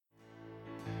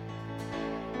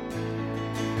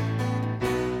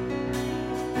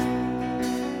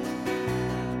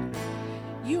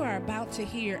about to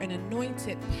hear an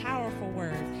anointed, powerful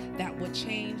word that will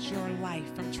change your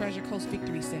life from Treasure Coast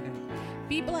Victory Center.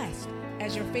 Be blessed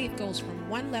as your faith goes from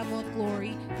one level of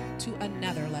glory to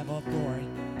another level of glory.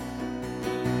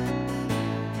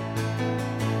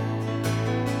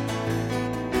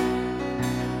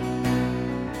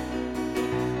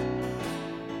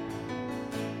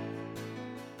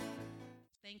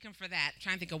 Thank him for that.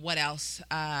 Trying to think of what else.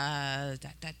 I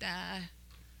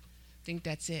think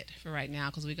that's it for right now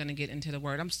because we're going to get into the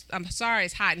word. I'm sorry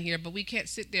it's hot in here, but we can't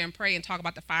sit there and pray and talk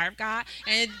about the fire of God.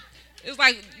 And it's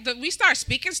like we start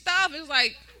speaking stuff. It's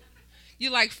like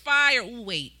you're like fire. Ooh,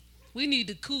 wait, we need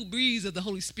the cool breeze of the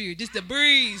Holy Spirit. Just the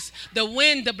breeze, the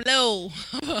wind to blow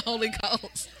of the Holy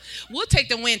Ghost. We'll take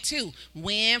the wind too.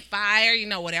 Wind, fire,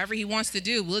 whatever he wants to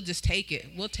do, we'll just take it.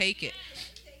 We'll take it.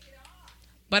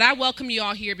 But I welcome you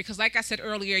all here because like I said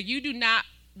earlier, you do not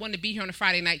want to be here on a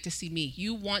Friday night to see me.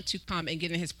 You want to come and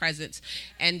get in his presence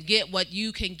and get what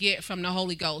you can get from the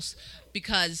Holy Ghost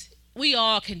because we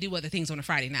all can do other things on a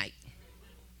Friday night.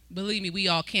 Believe me, we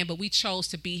all can, but we chose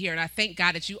to be here. And I thank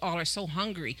God that you all are so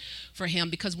hungry for him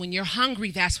because when you're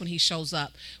hungry, that's when he shows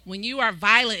up. When you are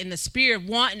violent in the spirit,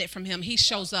 wanting it from him, he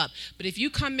shows up. But if you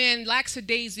come in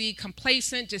lackadaisy,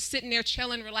 complacent, just sitting there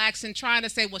chilling, relaxing, trying to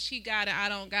say, well, she got it, I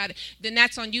don't got it, then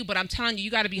that's on you. But I'm telling you,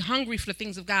 you got to be hungry for the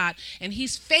things of God. And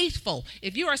he's faithful.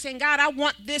 If you are saying, God, I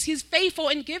want this, he's faithful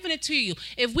in giving it to you.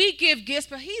 If we give gifts,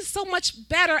 but he's so much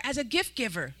better as a gift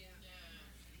giver.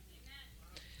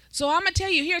 So I'm going to tell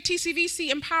you here at TCVC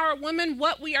Empowered Women,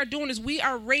 what we are doing is we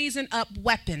are raising up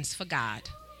weapons for God.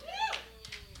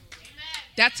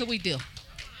 That's what we do.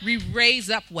 We raise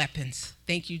up weapons.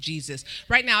 Thank you, Jesus.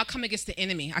 Right now, I come against the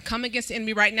enemy. I come against the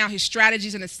enemy right now, his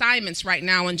strategies and assignments right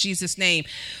now in Jesus' name.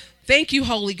 Thank you,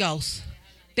 Holy Ghost.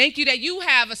 Thank you that you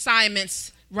have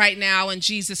assignments right now in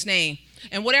Jesus' name.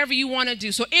 And whatever you want to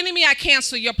do. So enemy, I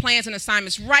cancel your plans and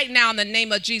assignments right now in the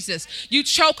name of Jesus. You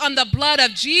choke on the blood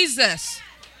of Jesus.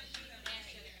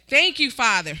 Thank you,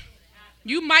 Father.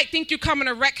 You might think you're coming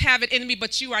to wreak havoc, enemy,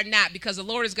 but you are not because the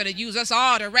Lord is going to use us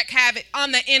all to wreak havoc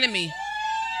on the enemy.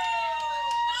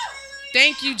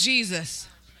 Thank you, Jesus.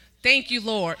 Thank you,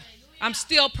 Lord. I'm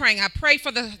still praying. I pray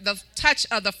for the touch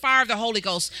of the fire of the Holy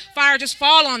Ghost. Fire just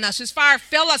fall on us. Just fire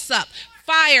fill us up.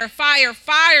 Fire, fire,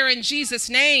 fire in Jesus'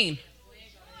 name.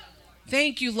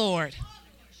 Thank you, Lord.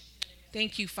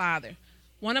 Thank you, Father.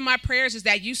 One of my prayers is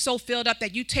that you so filled up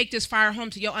that you take this fire home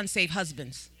to your unsaved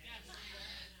husbands.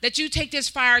 That you take this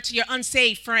fire to your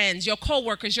unsaved friends, your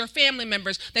coworkers, your family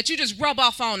members, that you just rub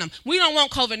off on them. We don't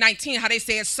want COVID-19, how they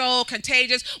say it's so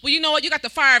contagious. Well, you know what? You got the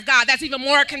fire of God. That's even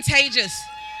more contagious.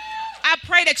 I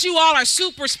pray that you all are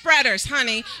super spreaders,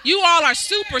 honey. You all are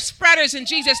super spreaders in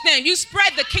Jesus' name. You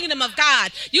spread the kingdom of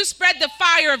God. You spread the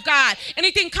fire of God.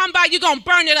 Anything come by, you're going to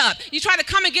burn it up. You try to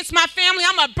come against my family,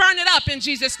 I'm going to burn it up in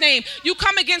Jesus' name. You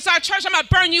come against our church, I'm going to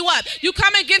burn you up. You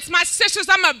come against my sisters,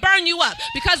 I'm going to burn you up.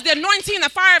 Because the anointing and the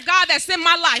fire of God that's in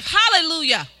my life.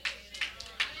 Hallelujah.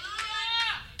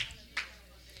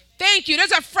 Thank you.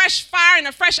 There's a fresh fire and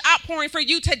a fresh outpouring for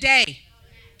you today.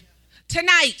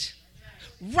 Tonight.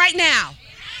 Right now.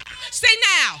 Say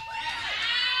now.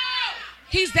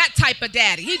 He's that type of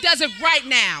daddy. He does it right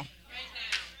now.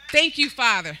 Thank you,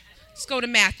 Father. Let's go to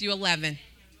Matthew 11.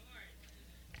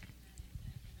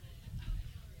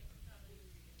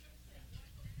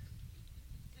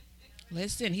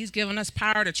 Listen, he's given us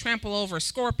power to trample over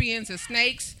scorpions and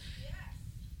snakes.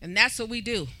 And that's what we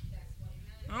do.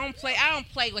 I don't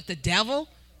play with the devil.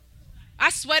 I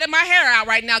sweated my hair out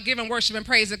right now giving worship and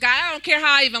praise to God. I don't care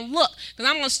how I even look because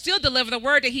I'm going to still deliver the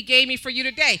word that he gave me for you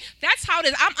today. That's how it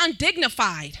is. I'm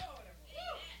undignified.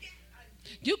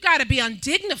 You got to be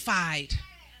undignified.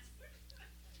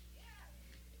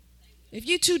 If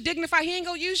you too dignified, he ain't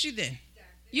going to use you then.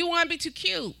 You want to be too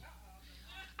cute.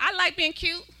 I like being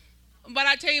cute. But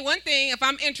I tell you one thing, if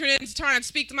I'm entering into trying to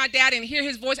speak to my dad and hear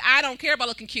his voice, I don't care about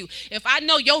looking cute. If I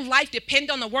know your life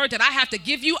depends on the word that I have to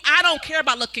give you, I don't care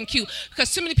about looking cute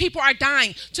because too many people are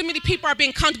dying. Too many people are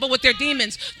being comfortable with their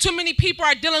demons. Too many people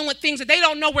are dealing with things that they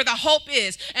don't know where the hope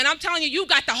is. And I'm telling you, you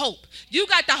got the hope. You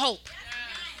got the hope.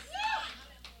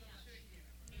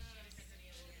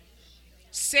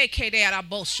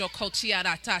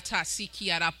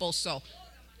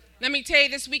 Let me tell you,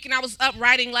 this weekend I was up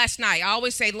writing last night. I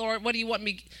always say, Lord, what do you want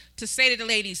me to say to the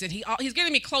ladies? And he's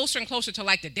getting me closer and closer to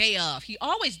like the day of. He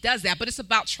always does that, but it's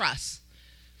about trust.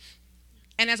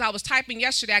 And as I was typing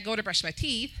yesterday, I go to brush my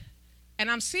teeth,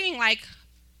 and I'm seeing like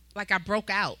I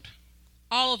broke out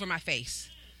all over my face.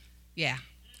 Yeah.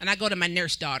 And I go to my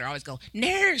nurse daughter. I always go,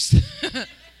 nurse.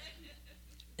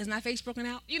 Is my face broken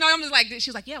out? I'm just like,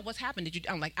 she's like, yeah, what's happened?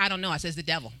 I'm like, I don't know. I says the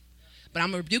devil. but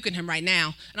I'm rebuking him right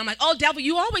now. And I'm like, oh, devil,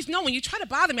 you always know when you try to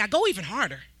bother me, I go even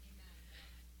harder.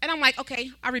 And I'm like,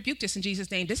 okay, I rebuke this in Jesus'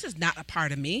 name. This is not a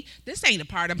part of me. This ain't a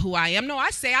part of who I am. No,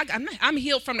 I say I'm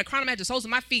healed from the crown of my head to the soles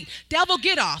of my feet. Devil,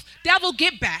 get off. Devil,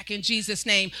 get back in Jesus'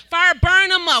 name. Fire,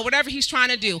 burn him up, whatever he's trying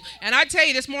to do. And I tell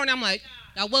you, this morning, I'm like,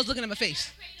 I was looking at my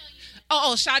face.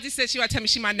 Oh, Shaji said she would tell me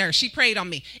she's my nurse. She prayed on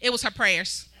me. It was her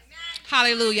prayers.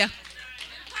 Hallelujah.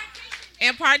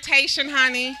 Impartation,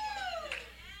 honey.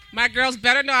 My girls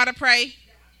better know how to pray.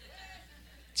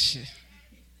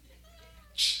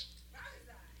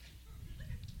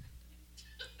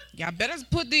 Y'all better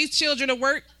put these children to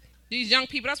work, these young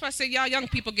people. That's why I say y'all young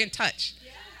people get in touch.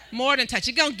 More than touch.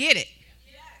 You're going to get it.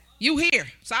 You here.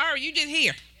 Sorry, you just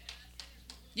here.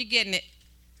 You're getting it.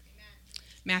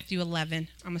 Matthew 11.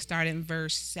 I'm going to start in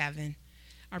verse 7.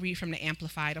 I'll read from the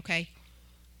Amplified, okay?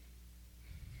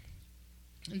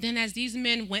 And then as these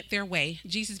men went their way,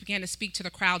 Jesus began to speak to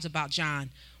the crowds about John.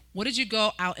 What did you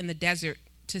go out in the desert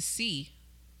to see?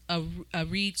 A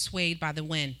reed swayed by the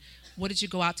wind. What did you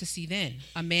go out to see then?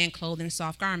 A man clothed in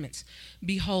soft garments.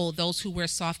 Behold, those who wear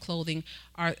soft clothing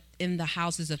are in the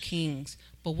houses of kings.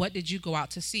 But what did you go out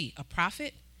to see? A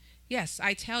prophet? Yes,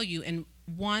 I tell you, and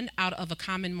one out of a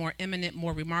common, more eminent,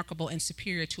 more remarkable, and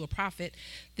superior to a prophet.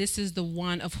 This is the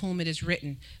one of whom it is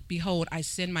written, behold, I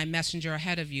send my messenger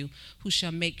ahead of you, who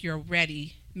shall make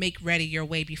ready your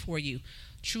way before you.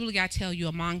 Truly I tell you,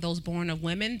 among those born of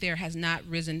women, there has not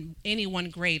risen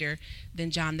anyone greater than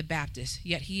John the Baptist.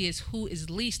 Yet he is who is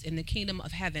least in the kingdom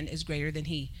of heaven is greater than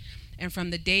he. And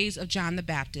from the days of John the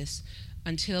Baptist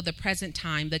until the present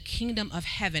time, the kingdom of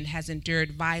heaven has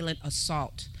endured violent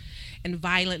assault. And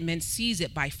violent men seize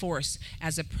it by force.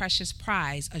 As a precious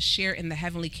prize, a share in the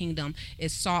heavenly kingdom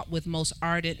is sought with most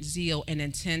ardent zeal and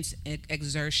intense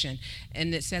exertion.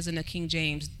 And it says in the King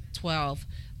James 12,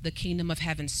 the kingdom of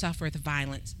heaven suffereth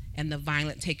violence, and the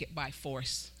violent take it by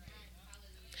force.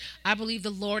 I believe the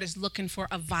Lord is looking for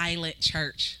a violent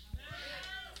church.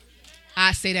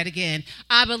 I say that again.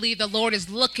 I believe the Lord is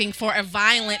looking for a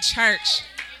violent church.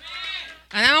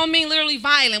 And I don't mean literally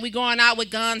violent. We going out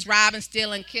with guns, robbing,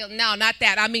 stealing, killing. No, not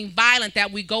that. I mean violent,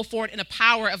 that we go for it in the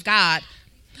power of God.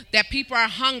 That people are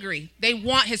hungry. They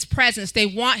want his presence. They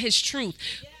want his truth.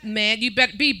 Man, you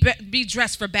better be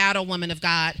dressed for battle, woman of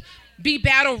God. Be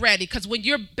battle ready, because when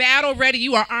you're battle ready,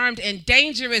 you are armed and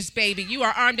dangerous, baby. You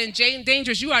are armed and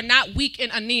dangerous. You are not weak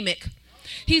and anemic.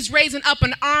 He's raising up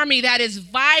an army that is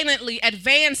violently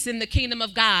advancing the kingdom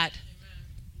of God.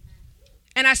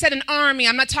 And I said an army.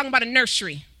 I'm not talking about a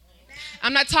nursery.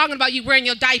 I'm not talking about you wearing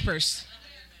your diapers.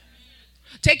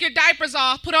 Take your diapers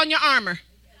off. Put on your armor.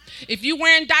 If you're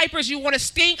wearing diapers, you want to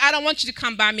stink, I don't want you to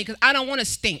come by me because I don't want to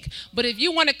stink. But if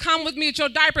you want to come with me with your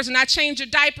diapers and I change your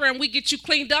diaper and we get you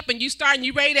cleaned up and you start and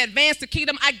you ready to advance the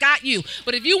kingdom, I got you.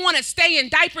 But if you want to stay in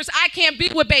diapers, I can't be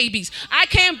with babies. I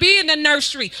can't be in the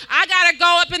nursery. I got to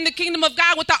go up in the kingdom of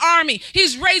God with the army.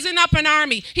 He's raising up an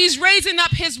army. He's raising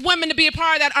up his women to be a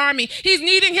part of that army. He's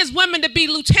needing his women to be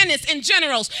lieutenants and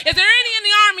generals. Is there any in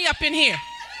the army up in here?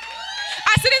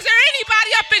 I said, is there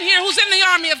anybody up in here who's in the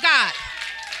army of God?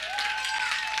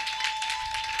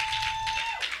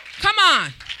 Come on.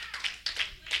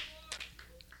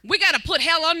 We got to put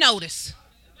hell on notice.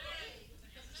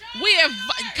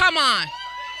 Come on.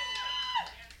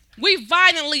 We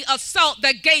violently assault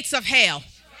the gates of hell.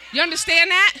 You understand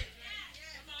that?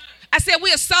 I said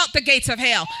we assault the gates of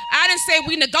hell. I didn't say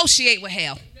we negotiate with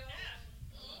hell.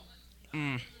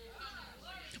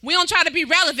 We don't try to be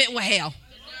relevant with hell.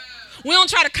 We don't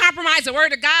try to compromise the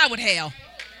word of God with hell.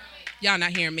 Y'all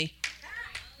not hearing me.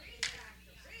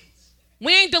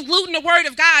 We ain't diluting the word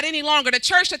of God any longer. The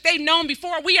church that they've known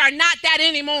before, we are not that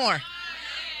anymore.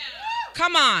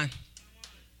 Come on.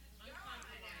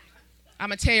 I'm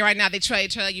going to tell you right now, they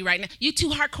tell you right now, you too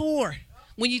hardcore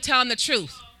when you tell them the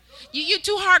truth. You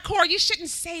too hardcore. You shouldn't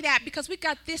say that because we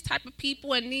got this type of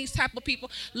people and these type of people.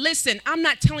 Listen, I'm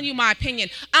not telling you my opinion.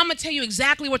 I'm going to tell you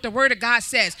exactly what the word of God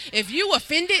says. If you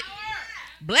offended,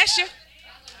 bless you.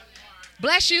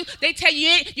 Bless you. They tell you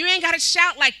you ain't got to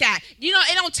shout like that. You know,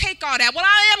 it don't take all that. Well,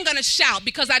 I am going to shout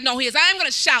because I know he is. I am going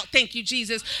to shout, thank you,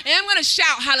 Jesus. And I'm going to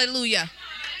shout, hallelujah,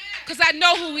 because I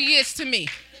know who he is to me.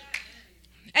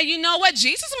 And you know what?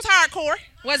 Jesus was hardcore,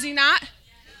 was he not?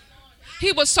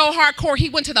 He was so hardcore, he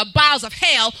went to the bowels of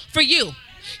hell for you.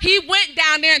 He went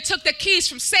down there and took the keys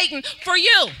from Satan for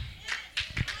you.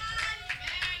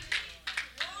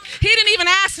 He didn't even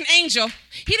ask an angel.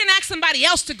 He didn't ask somebody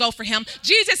else to go for him.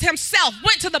 Jesus himself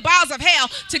went to the bowels of hell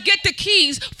to get the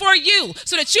keys for you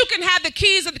so that you can have the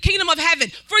keys of the kingdom of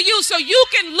heaven for you so you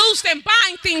can loose and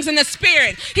bind things in the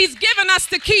spirit. He's given us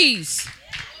the keys.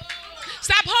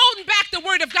 Stop holding back the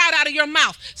word of God out of your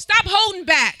mouth. Stop holding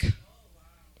back.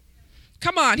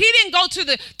 Come on. He didn't go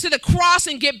to the cross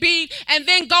and get beat and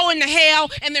then go into hell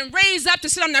and then raise up to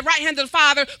sit on the right hand of the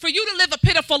Father for you to live a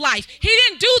pitiful life. He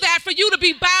didn't do that for you to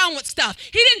be bound with stuff.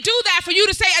 He didn't do that for you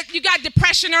to say you got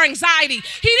depression or anxiety.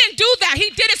 He didn't do that. He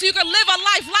did it so you could live a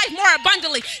life more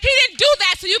abundantly. He didn't do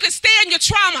that so you could stay in your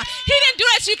trauma. He didn't do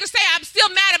that so you could say, I'm still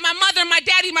mad at my mother, my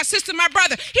daddy, my sister, my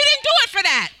brother. He didn't do it for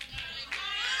that.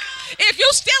 If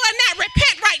you're still in that,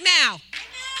 repent right now.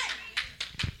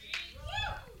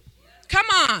 Come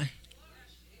on.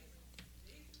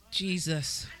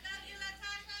 Jesus.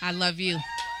 I love you.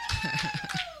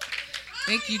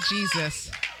 Thank you, Jesus.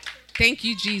 Thank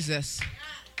you, Jesus.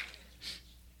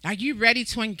 Are you ready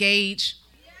to engage?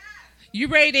 You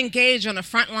ready to engage on the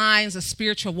front lines of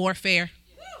spiritual warfare?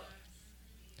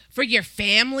 For your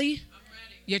family,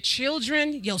 your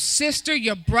children, your sister,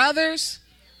 your brothers.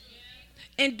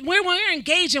 And when we're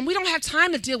engaging, we don't have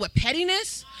time to deal with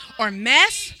pettiness or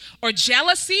mess or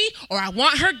jealousy, or I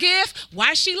want her gift.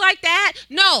 Why is she like that?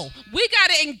 No, we got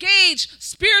to engage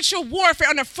spiritual warfare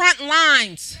on the front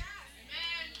lines.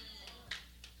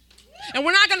 And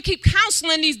we're not going to keep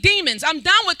counseling these demons. I'm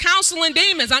done with counseling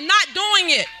demons. I'm not doing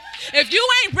it. If you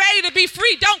ain't ready to be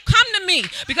free, don't come to me.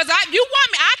 Because you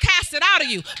want me, I cast it out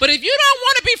of you. But if you don't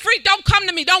want to be free, don't come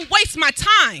to me. Don't waste my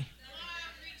time.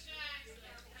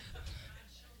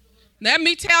 Let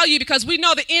me tell you, because we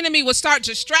know the enemy will start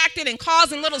distracting and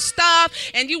causing little stuff,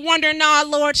 and you wonder, no,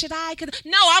 Lord, should I?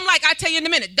 No, I'm like, I tell you in a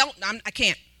minute, I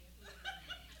can't.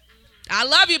 I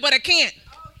love you, but I can't.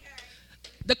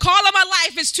 The call of my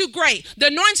life is too great. The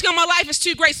anointing of my life is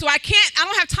too great, so I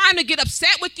don't have time to get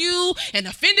upset with you and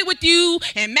offended with you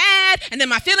and mad, and then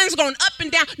my feelings going up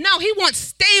and down. No, he wants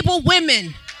stable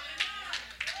women.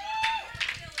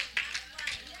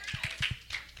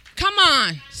 Come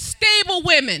on, stable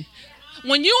women.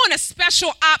 When you're in a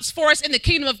special ops force in the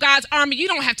kingdom of God's army, you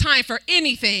don't have time for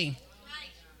anything.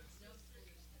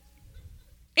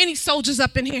 Any soldiers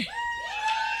up in here?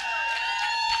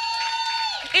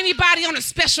 Anybody on the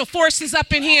special forces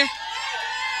up in here?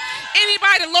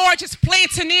 Anybody the Lord just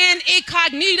planting in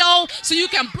incognito so you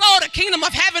can blow the kingdom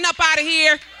of heaven up out of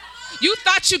here? You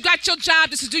thought you got your job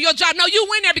just to do your job. No, you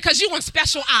went there because you want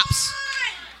special ops.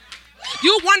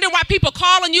 You wonder why people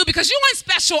calling you because you want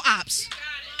special ops.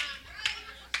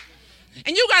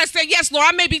 And you got to say, yes, Lord,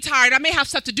 I may be tired. I may have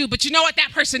stuff to do. But you know what?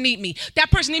 That person need me. That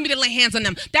person need me to lay hands on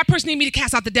them. That person need me to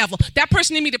cast out the devil. That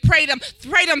person need me to pray them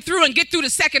through and get through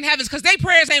the second heavens because their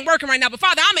prayers ain't working right now. But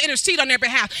Father, I'm going to intercede on their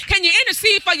behalf. Can you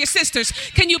intercede for your sisters?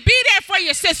 Can you be there for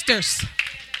your sisters?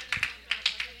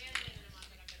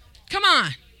 Come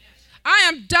on. I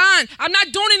am done. I'm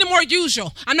not doing any more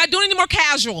usual. I'm not doing any more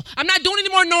casual. I'm not doing any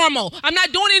more normal. I'm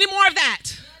not doing any more of that.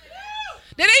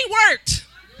 That ain't worked.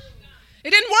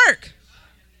 It didn't work.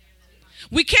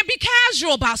 We can't be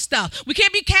casual about stuff. We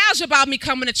can't be casual about me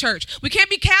coming to church. We can't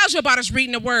be casual about us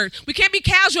reading the word. We can't be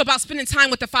casual about spending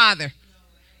time with the Father.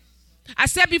 I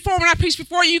said before when I preached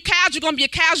before, you casual, you're going to be a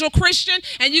casual Christian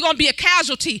and you're going to be a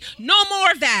casualty. No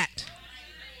more of that.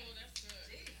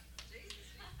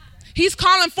 He's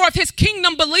calling forth his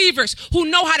kingdom believers who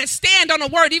know how to stand on the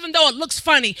word even though it looks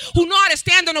funny, who know how to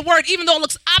stand on the word even though it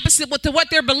looks opposite with what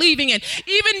they're believing in.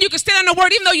 Even you can stand on the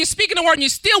word even though you're speaking the word and you're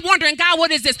still wondering, God, what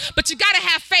is this? But you got to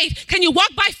have faith. Can you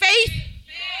walk by faith?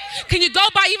 Can you go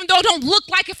by even though it don't look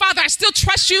like it, Father? I still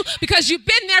trust you because you've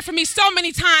been there for me so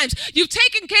many times. You've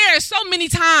taken care of so many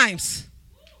times.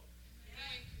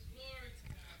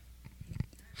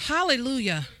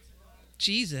 Hallelujah.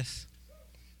 Jesus.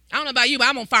 I don't know about you, but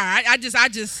I'm on fire. I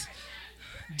just,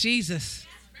 Jesus.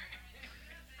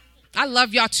 I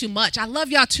love y'all too much. I love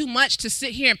y'all too much to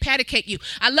sit here and paticate you.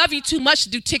 I love you too much to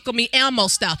do tickle me Elmo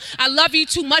stuff. I love you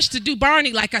too much to do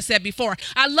Barney, like I said before.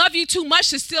 I love you too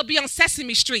much to still be on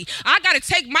Sesame Street. I got to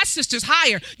take my sisters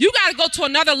higher. You got to go to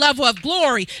another level of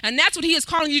glory, and that's what he is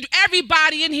calling you to.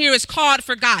 Everybody in here is called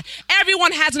for God.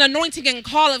 Everyone has an anointing and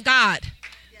call of God.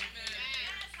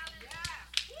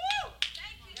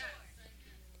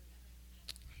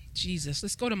 Jesus.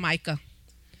 Let's go to Micah.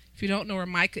 If you don't know where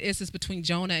Micah is, it's between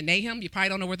Jonah and Nahum. You probably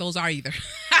don't know where those are either.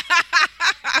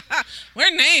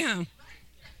 Where Nahum?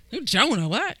 Who Jonah?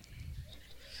 What?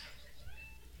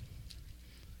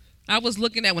 I was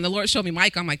looking at when the Lord showed me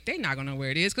Micah. I'm like, they're not going to know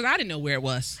where it is because I didn't know where it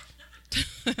was.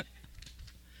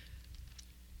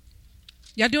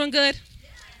 Y'all doing good?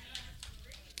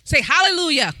 Say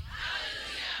hallelujah. Hallelujah.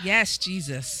 Yes,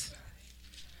 Jesus.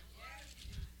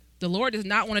 The Lord does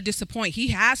not want to disappoint. He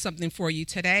has something for you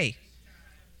today.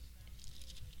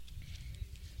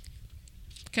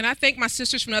 Can I thank my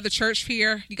sisters from another church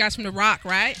here? You guys from the Rock,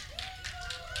 right?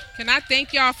 Can I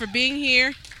thank y'all for being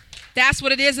here? That's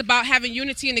what it is about having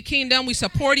unity in the kingdom. We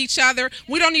support each other.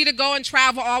 We don't need to go and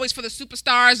travel always for the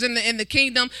superstars in the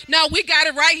kingdom. No, we got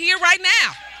it right here, right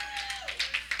now.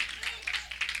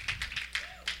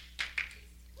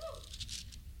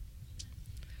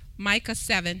 Micah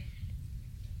 7,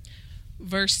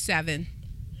 verse 7.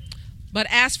 But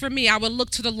as for me, I will look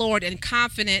to the Lord, and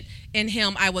confident in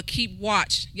him, I will keep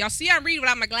watch. Y'all see I read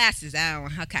without my glasses.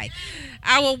 Okay.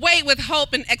 I will wait with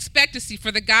hope and expectancy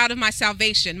for the God of my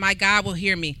salvation. My God will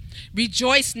hear me.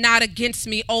 Rejoice not against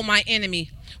me, O my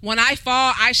enemy. When I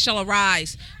fall, I shall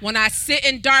arise. When I sit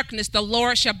in darkness, the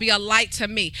Lord shall be a light to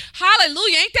me.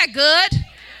 Hallelujah. Ain't that good?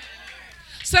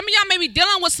 Some of y'all may be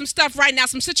dealing with some stuff right now,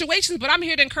 some situations, but I'm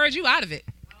here to encourage you out of it.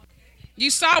 You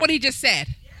saw what he just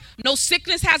said. No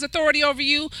sickness has authority over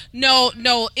you. No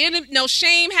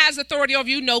shame has authority over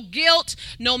you. No guilt,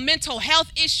 no mental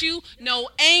health issue, no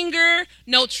anger,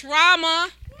 no trauma.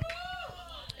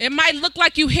 It might look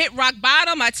like you hit rock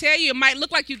bottom. I tell you, it might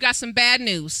look like you got some bad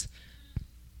news.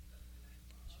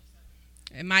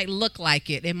 It might look like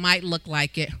it. It might look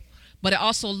like it. But it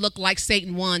also looked like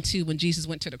Satan won too when Jesus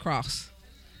went to the cross.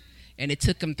 And it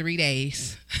took him 3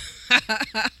 days.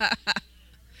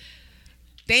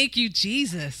 Thank you,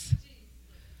 Jesus.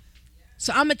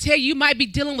 So I'm going to tell you, you might be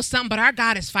dealing with something, but our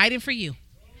God is fighting for you.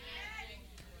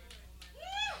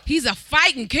 He's a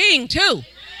fighting king, too.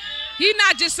 He's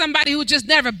not just somebody who just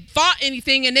never fought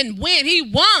anything and then win. He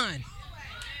won.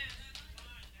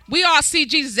 We all see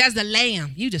Jesus as the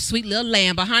lamb. You just sweet little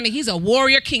lamb. But honey, he's a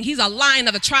warrior king. He's a lion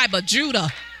of the tribe of Judah.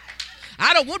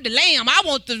 I don't want the lamb. I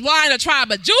want the lion of the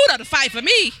tribe of Judah to fight for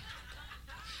me.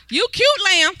 You cute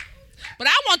lamb. But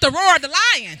I want the roar of the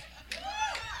lion.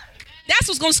 That's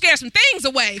what's going to scare some things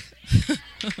away.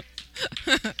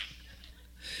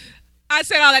 I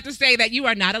said all that to say that you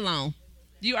are not alone.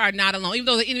 You are not alone. Even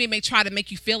though the enemy may try to make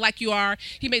you feel like you are,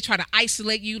 he may try to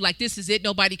isolate you like this is it,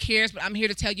 nobody cares, but I'm here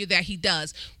to tell you that he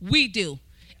does. We do.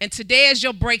 And today is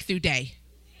your breakthrough day.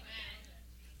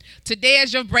 Today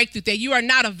is your breakthrough day. You are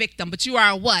not a victim, but you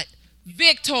are a what?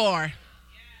 Victor.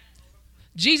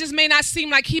 Jesus may not seem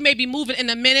like he may be moving in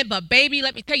a minute, but baby,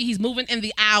 let me tell you, he's moving in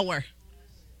the hour.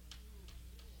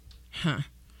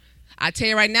 I tell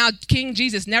you right now, King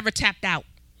Jesus never tapped out.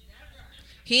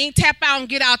 He ain't tap out and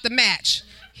get out the match.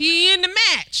 He in the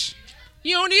match.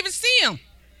 You don't even see him.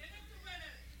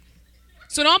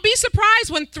 So don't be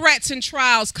surprised when threats and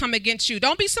trials come against you.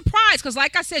 Don't be surprised because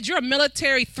like I said, you're a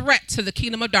military threat to the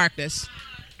kingdom of darkness.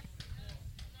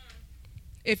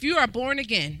 If you are born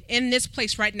again in this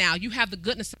place right now, you have the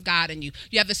goodness of God in you.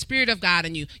 You have the Spirit of God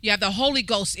in you. You have the Holy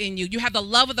Ghost in you. You have the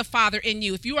love of the Father in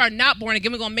you. If you are not born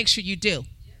again, we're going to make sure you do.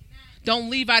 Don't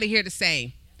leave out of here the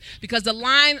same. Because the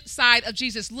lion side of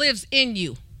Jesus lives in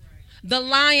you. The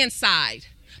lion side.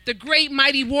 The great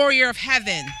mighty warrior of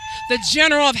heaven. The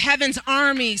general of heaven's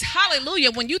armies.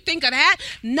 Hallelujah. When you think of that,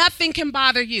 nothing can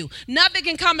bother you. Nothing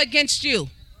can come against you.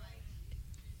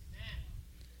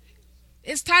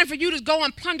 It's time for you to go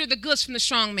and plunder the goods from the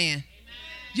strong man. Amen.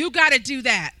 You got to do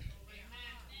that. Amen.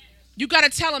 You got to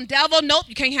tell him, devil, nope,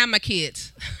 you can't have my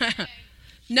kids.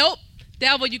 Nope,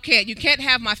 devil, you can't. You can't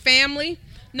have my family.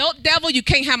 Nope, devil, you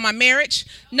can't have my marriage.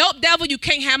 Nope, devil, you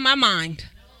can't have my mind.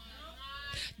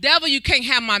 Devil, you can't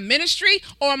have my ministry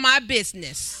or my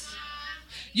business.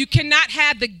 You cannot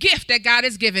have the gift that God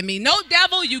has given me. No,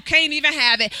 devil, you can't even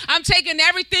have it. I'm taking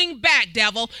everything back,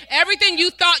 devil. Everything you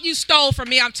thought you stole from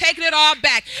me, I'm taking it all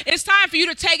back. It's time for you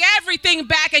to take everything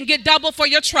back and get double for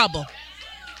your trouble.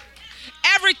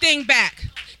 Everything back.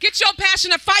 Get your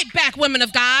passion to fight back, women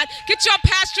of God. Get your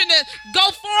passion to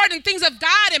go forward in things of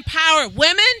God. Empower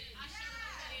women.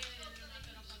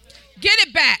 Get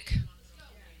it back.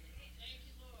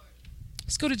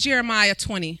 Let's go to Jeremiah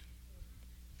 20.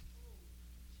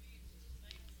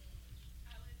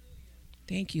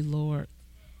 Thank you, Lord.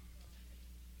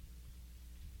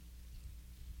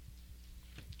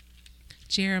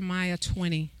 Jeremiah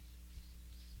 20.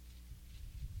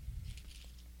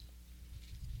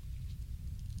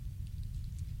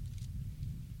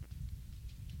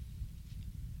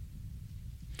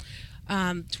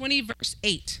 Um, 20 verse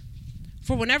 8.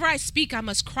 For whenever I speak, I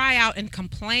must cry out and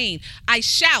complain. I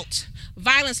shout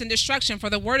violence and destruction,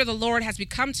 for the word of the Lord has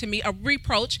become to me a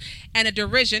reproach and a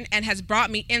derision, and has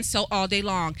brought me insult all day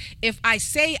long. If I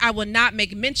say I will not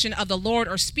make mention of the Lord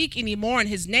or speak any more in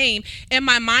his name, in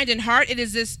my mind and heart it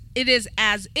is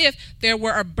as if there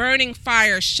were a burning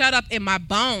fire shut up in my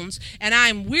bones, and I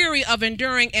am weary of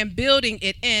enduring and building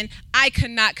it in. I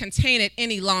cannot contain it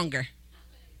any longer.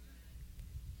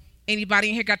 Anybody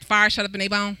in here got the fire shut up in their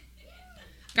bone?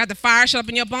 Got the fire shut up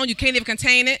in your bone? You can't even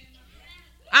contain it?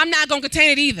 I'm not going to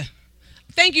contain it either.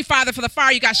 Thank you, Father, for the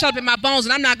fire you got shut up in my bones,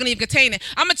 and I'm not going to even contain it.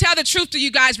 I'm going to tell the truth to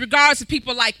you guys, regardless if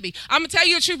people like me. I'm going to tell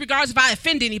you the truth, regardless if I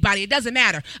offend anybody. It doesn't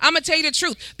matter. I'm going to tell you the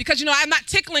truth because, you know, I'm not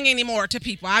tickling anymore to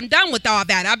people. I'm done with all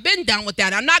that. I've been done with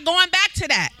that. I'm not going back to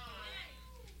that.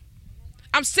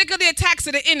 I'm sick of the attacks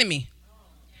of the enemy.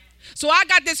 So I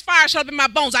got this fire shut up in my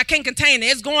bones. I can't contain it.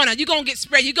 It's going on. You're going to get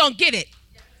sprayed. You're going to get it.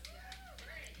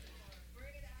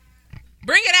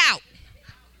 Bring it out.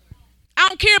 I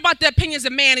don't care about the opinions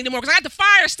of man anymore because I got the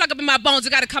fire stuck up in my bones.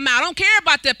 It got to come out. I don't care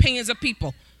about the opinions of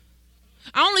people.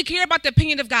 I only care about the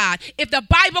opinion of God. If the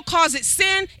Bible calls it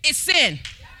sin, it's sin.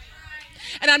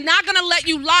 And I'm not going to let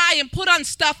you lie and put on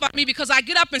stuff on me because I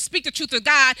get up and speak the truth of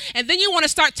God. And then you want to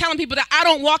start telling people that I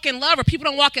don't walk in love or people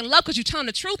don't walk in love because you're telling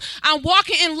the truth. I'm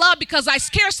walking in love because I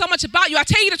care so much about you. I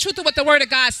tell you the truth of what the word of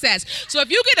God says. So if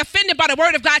you get offended by the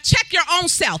word of God, check your own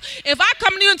self. If I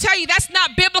come to you and tell you that's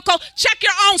not biblical, check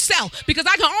your own self because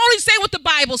I can only say what the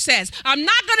Bible says. I'm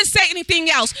not going to say anything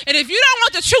else. And if you don't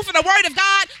want the truth of the word of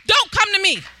God, don't come to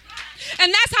me.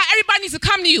 And that's how everybody needs to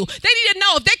come to you. They need to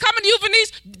know if they come to you for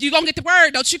these, you're going to get the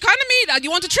word. Don't you come to me? You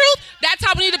want the truth? That's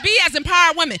how we need to be as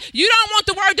empowered women. You don't want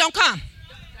the word, don't come.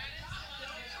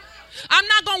 I'm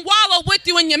not going to wallow with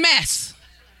you in your mess.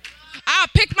 I'll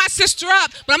pick my sister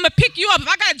up, but I'm going to pick you up. If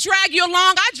I got to drag you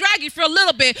along, I'll drag you for a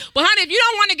little bit. But honey, if you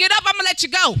don't want to get up, I'm going to let you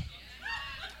go.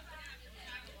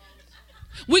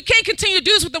 We can't continue to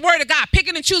do this with the word of God,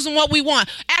 picking and choosing what we want,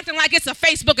 acting like it's a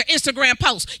Facebook or Instagram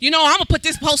post. You know, I'm going to put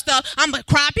this post up. I'm going to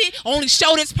crop it, only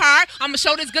show this part. I'm going to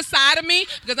show this good side of me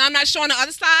because I'm not showing the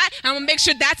other side. I'm going to make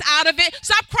sure that's out of it.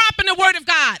 Stop cropping the word of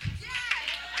God.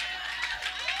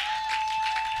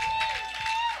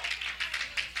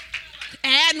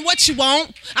 Adding what you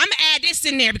want. I'm going to add this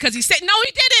in there because he said, no,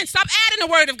 he didn't. Stop adding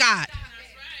the word of God.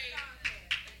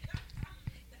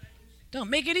 Don't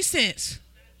make any sense.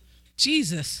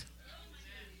 Jesus.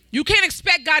 You can't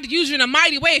expect God to use you in a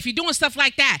mighty way if you're doing stuff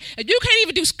like that. And you can't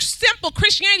even do simple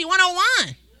Christianity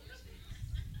 101.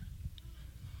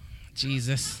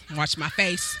 Jesus. Watch my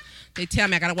face. They tell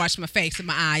me I got to watch my face and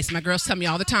my eyes. My girls tell me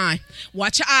all the time,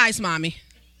 watch your eyes, mommy.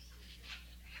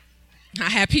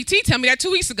 I had PT tell me that 2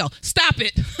 weeks ago. Stop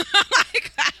it.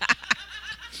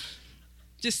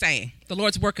 Just saying. The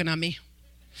Lord's working on me.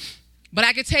 But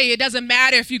I can tell you, it doesn't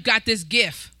matter if you got this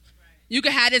gift. You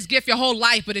can have this gift your whole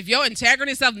life, but if your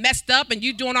integrity stuff messed up and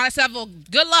you doing all that stuff, well,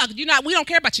 good luck. We don't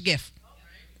care about your gift.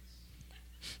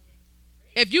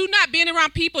 If you not being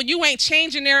around people, you ain't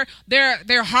changing their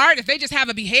heart. If they just have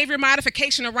a behavior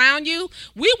modification around you,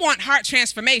 we want heart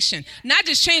transformation, not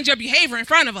just change your behavior in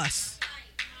front of us.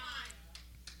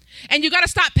 And you got to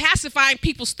stop pacifying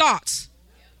people's thoughts.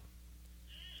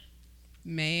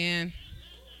 Man.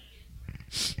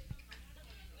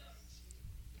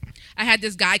 I had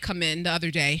this guy come in the other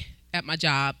day at my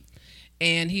job,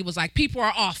 and he was like, people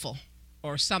are awful,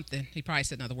 or something. He probably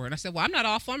said another word. I said, well, I'm not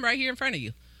awful. I'm right here in front of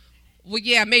you. Well,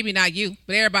 yeah, maybe not you,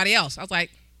 but everybody else. I was like,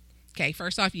 okay,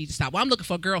 first off, you need to stop. Well, I'm looking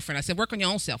for a girlfriend. I said, work on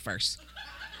your own self first.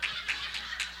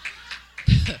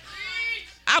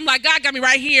 I'm like, God got me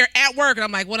right here at work, and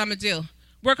I'm like, what I'm going to do?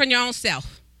 Work on your own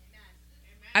self.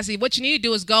 I said, what you need to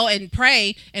do is go and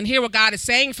pray and hear what God is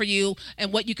saying for you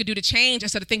and what you could do to change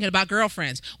instead of thinking about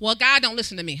girlfriends. Well, God don't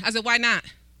listen to me. I said, why not?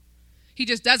 He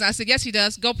just doesn't. I said, yes, he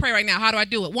does. Go pray right now. How do I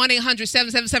do it?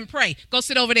 1-800-777-PRAY. Go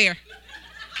sit over there.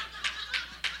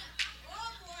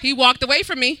 He walked away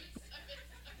from me.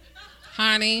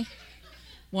 Honey,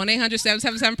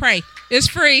 1-800-777-PRAY. It's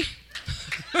free.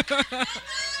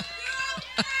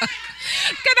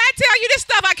 Can I tell you this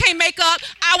stuff I can't make up?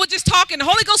 I was just talking. The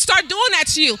Holy Ghost started doing that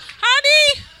to you.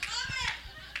 Honey.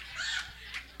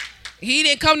 He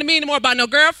didn't come to me anymore about no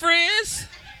girlfriends,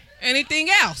 anything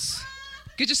else.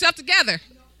 Get yourself together.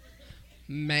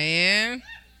 Man,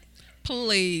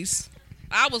 please.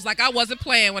 I was like, I wasn't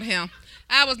playing with him.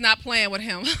 I was not playing with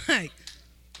him. Like,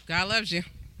 God loves you.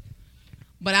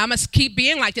 But I'm going to keep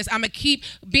being like this. I'm going to keep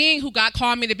being who God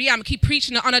called me to be. I'm going to keep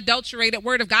preaching the unadulterated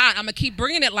word of God. I'm going to keep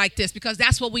bringing it like this because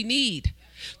that's what we need.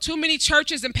 Too many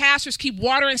churches and pastors keep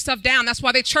watering stuff down. That's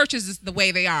why their churches is the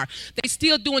way they are. They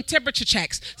still doing temperature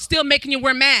checks, still making you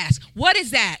wear masks. What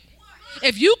is that?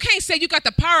 If you can't say you got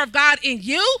the power of God in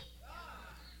you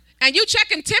and you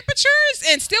checking temperatures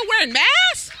and still wearing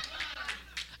masks,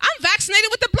 I'm vaccinated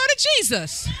with the blood of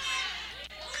Jesus.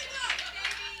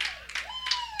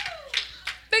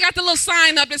 They got the little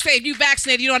sign up that say, if you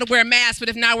vaccinated, you don't have to wear a mask, but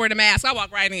if not, wear the mask. I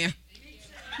walk right in.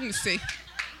 Let me see.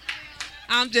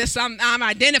 I'm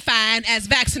identifying as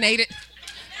vaccinated.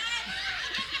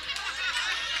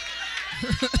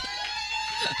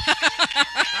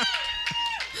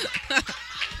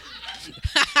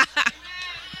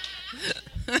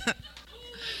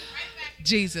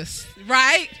 Jesus,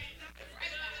 right?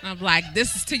 I'm like,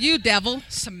 this is to you, devil.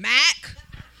 Smack.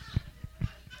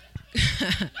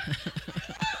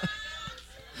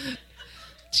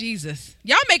 Jesus.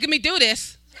 Y'all making me do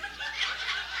this.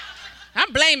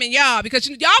 I'm blaming y'all because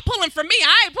y'all pulling for me.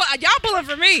 Y'all pulling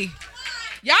for me.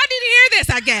 Y'all need to hear this,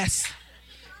 I guess.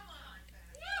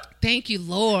 Thank you,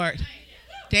 Lord.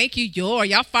 Thank you,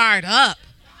 Y'all fired up.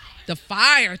 The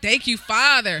fire. Thank you,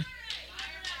 Father.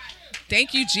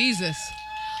 Thank you, Jesus.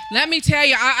 Let me tell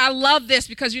you, I love this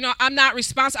because, I'm not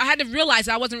responsible. I had to realize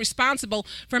I wasn't responsible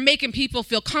for making people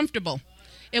feel comfortable.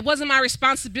 It wasn't my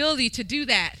responsibility to do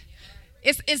that.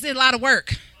 It's a lot of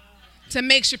work to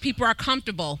make sure people are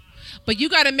comfortable. But you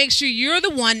got to make sure you're the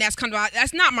one that's comfortable.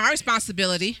 That's not my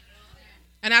responsibility.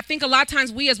 And I think a lot of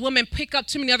times we as women pick up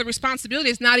too many other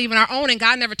responsibilities, not even our own, and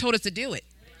God never told us to do it.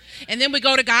 And then we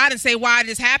go to God and say, why did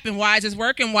this happen? Why is this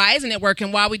working? Why isn't it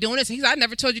working? Why are we doing this? He said, I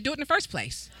never told you to do it in the first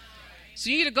place. So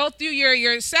you need to go through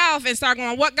yourself and start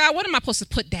going, what, God, what am I supposed to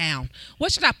put down?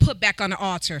 What should I put back on the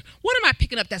altar? What am I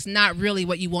picking up that's not really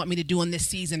what you want me to do in this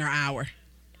season or hour?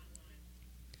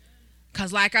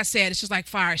 Because like I said, it's just like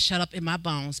fire shut up in my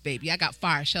bones, baby. I got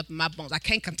fire shut up in my bones. I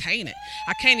can't contain it.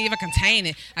 I can't even contain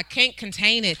it. I can't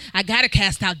contain it. I got to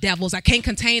cast out devils. I can't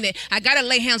contain it. I got to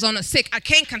lay hands on the sick. I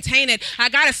can't contain it. I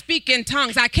got to speak in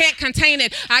tongues. I can't contain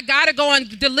it. I got to go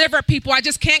and deliver people. I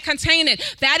just can't contain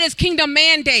it. That is kingdom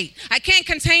mandate. I can't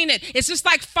contain it. It's just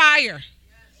like fire.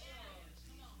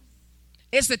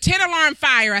 It's the 10-alarm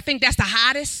fire. I think that's the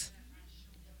hottest.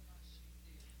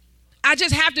 I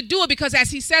just have to do it because as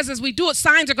he says, as we do it,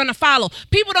 signs are going to follow.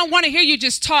 People don't want to hear you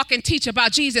just talk and teach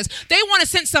about Jesus. They want to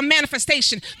sense some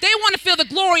manifestation. They want to feel the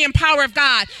glory and power of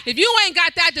God. If you ain't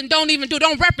got that, then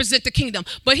don't represent the kingdom.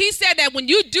 But he said that when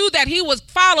you do that, he will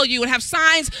follow you and have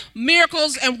signs,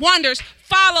 miracles, and wonders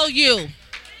follow you.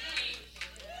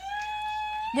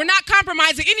 We're not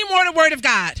compromising anymore the word of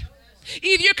God.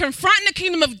 Either you're confronting the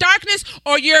kingdom of darkness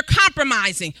or you're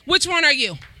compromising. Which one are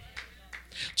you?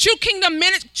 True kingdom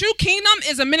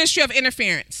is a ministry of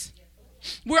interference.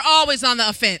 We're always on the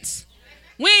offense.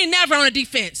 We ain't never on the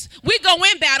defense. We go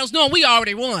in battles knowing we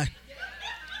already won.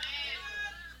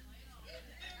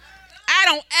 I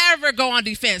don't ever go on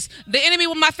defense. The enemy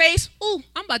with my face, ooh,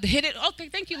 I'm about to hit it. Okay,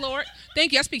 thank you, Lord.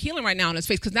 Thank you. I speak healing right now in his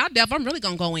face because now, devil, I'm really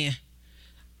going to go in.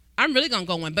 I'm really going to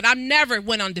go in. But I've never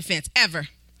went on defense, ever.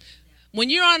 When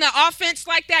you're on the offense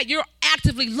like that, you're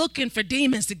actively looking for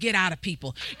demons to get out of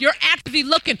people. You're actively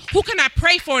looking, who can I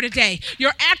pray for today?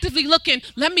 You're actively looking,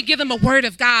 let me give them a word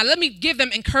of God. Let me give them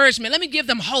encouragement. Let me give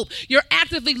them hope. You're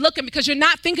actively looking because you're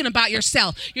not thinking about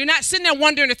yourself. You're not sitting there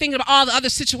wondering or thinking about all the other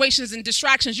situations and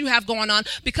distractions you have going on,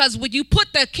 because when you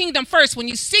put the kingdom first, when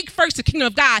you seek first the kingdom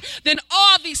of God, then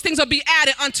all these things will be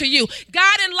added unto you.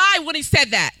 God didn't lie when he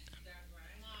said that.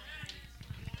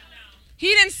 He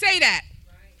didn't say that.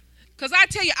 Because I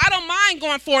tell you, I don't mind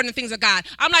going forward in the things of God.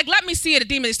 I'm like, let me see it. The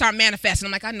demons start manifesting.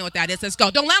 I'm like, I know what that is. Let's go.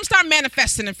 Don't let them start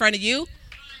manifesting in front of you.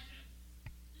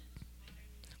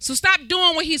 So stop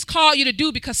doing what he's called you to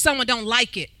do because someone don't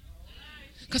like it.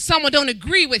 Because someone don't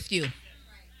agree with you.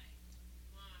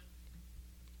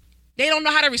 They don't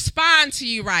know how to respond to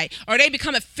you right. Or they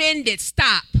become offended.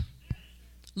 Stop.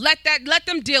 Let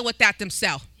them deal with that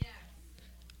themselves.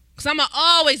 Because I'm going to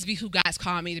always be who God's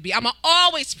called me to be. I'm going to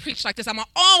always preach like this. I'm going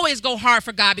to always go hard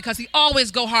for God because he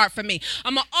always go hard for me.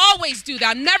 I'm going to always do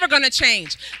that. I'm never going to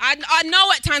change. I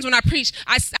know at times when I preach,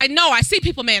 I see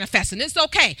people manifesting. It's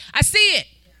okay. I see it.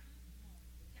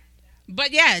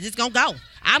 But yeah, it's going to go.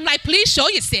 I'm like, please show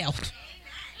yourself.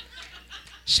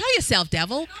 Show yourself,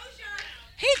 devil.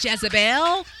 Hey,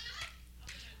 Jezebel.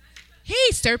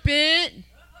 Hey, serpent.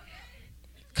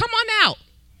 Come on out.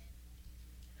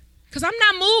 Because I'm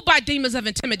not moved by demons of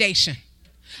intimidation.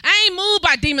 I ain't moved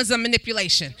by demons of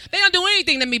manipulation. They don't do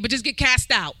anything to me but just get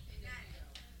cast out.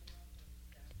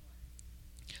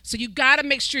 So you got to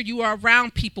make sure you are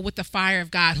around people with the fire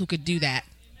of God who could do that.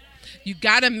 You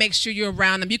got to make sure you're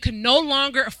around them. You can no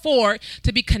longer afford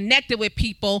to be connected with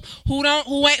people who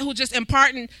just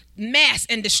imparting mess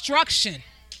and destruction.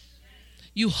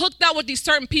 You hooked up with these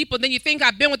certain people, then you think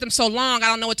I've been with them so long, I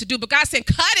don't know what to do. But God said,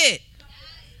 cut it.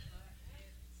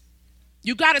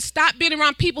 You got to stop being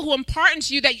around people who impart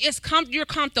into you that you're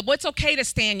comfortable. It's okay to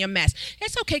stay in your mess.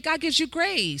 It's okay. God gives you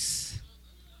grace.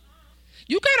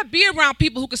 You got to be around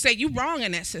people who can say, you wrong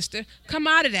in that, sister. Come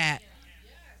out of that.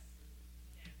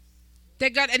 They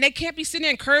can't be sitting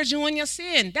there encouraging you in your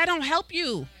sin. That don't help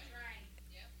you.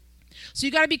 So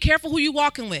you got to be careful who you're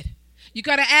walking with. You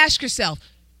got to ask yourself,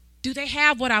 do they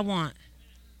have what I want?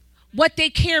 What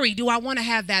they carry, do I want to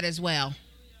have that as well?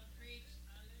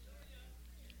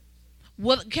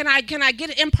 Well, can I get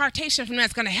an impartation from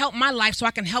that's going to help my life so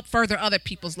I can help further other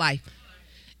people's life?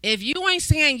 If you ain't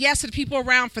saying yes to the people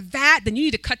around for that, then you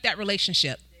need to cut that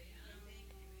relationship.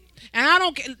 And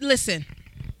listen,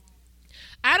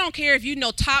 I don't care if you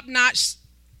know top-notch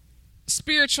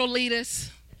spiritual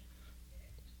leaders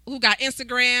who got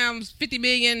Instagrams, 50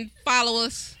 million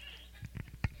followers.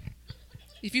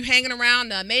 If you hanging around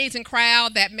the amazing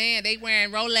crowd, that man, they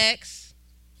wearing Rolex.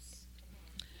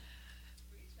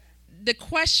 The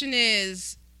question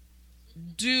is,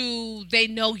 do they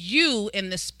know you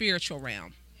in the spiritual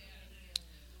realm?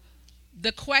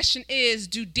 The question is,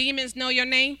 do demons know your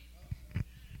name?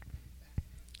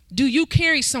 Do you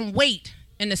carry some weight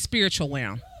in the spiritual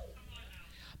realm?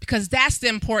 Because that's the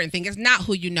important thing. It's not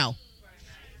who you know.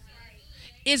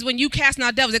 Is when you casting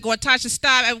out devils, they go, Tasha,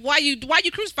 stop. Why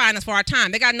you crucifying us for our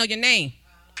time? They got to know your name.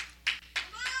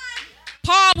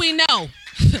 Paul, we know.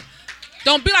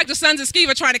 Don't be like the sons of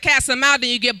Sceva trying to cast them out, then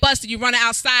you get busted. You run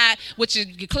outside with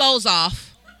your clothes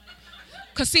off.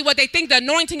 Because see, what they think the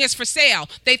anointing is for sale.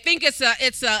 They think it's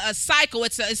a cycle.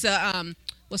 It's a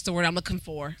what's the word I'm looking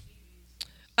for?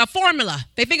 A formula.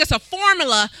 They think it's a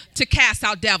formula to cast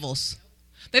out devils.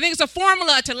 They think it's a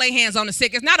formula to lay hands on the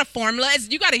sick. It's not a formula.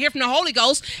 You got to hear from the Holy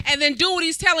Ghost and then do what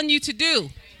he's telling you to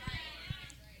do.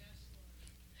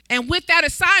 And with that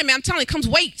assignment, I'm telling you, comes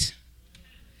weight.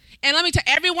 And let me tell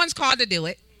you, everyone's called to do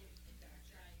it.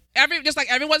 Just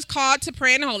like everyone's called to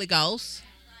pray in the Holy Ghost.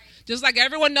 Just like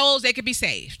everyone knows they could be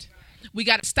saved. We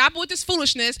got to stop with this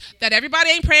foolishness that everybody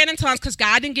ain't praying in tongues because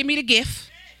God didn't give me the gift.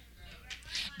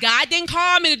 God didn't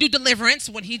call me to do deliverance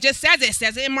when he just says it. It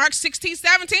says it in Mark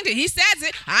 16:17. He says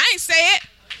it. I ain't say it.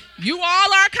 You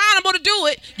all are accountable to do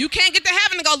it. You can't get to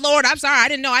heaven and go, Lord, I'm sorry. I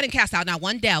didn't know. I didn't cast out not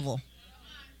one devil.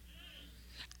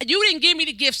 You didn't give me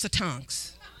the gifts of tongues.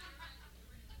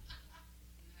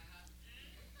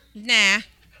 Nah.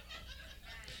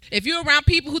 If you're around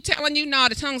people who telling you, no,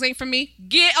 the tongues ain't for me,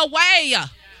 get away.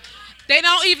 They're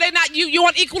not you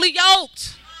aren't equally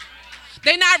yoked.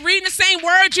 They're not reading the same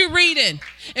words you're reading.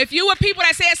 If you were people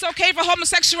that say it's okay for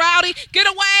homosexuality, get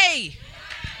away.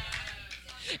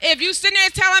 If you sitting there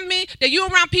telling me that you're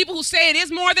around people who say it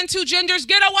is more than two genders,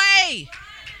 get away.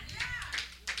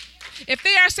 If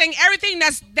they are saying everything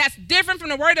that's different from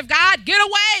the word of God, get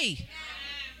away.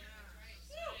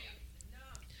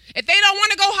 If they don't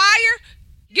want to go higher,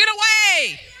 get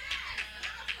away.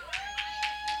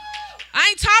 I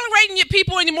ain't tolerating you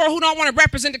people anymore who don't want to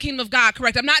represent the kingdom of God,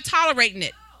 correct? I'm not tolerating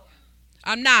it.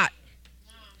 I'm not.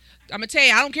 I'm going to tell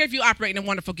you, I don't care if you operate in a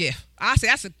wonderful gift. I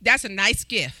say that's a nice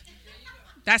gift.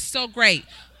 That's so great.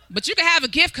 But you can have a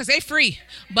gift because they're free.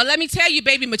 But let me tell you,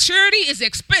 baby, maturity is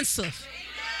expensive.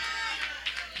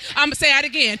 I'm going to say that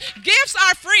again. Gifts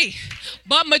are free,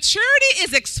 but maturity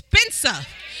is expensive.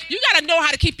 You got to know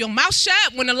how to keep your mouth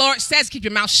shut when the Lord says keep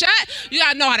your mouth shut. You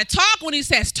got to know how to talk when he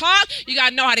says talk. You got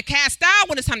to know how to cast out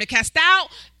when it's time to cast out.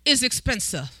 It's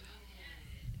expensive.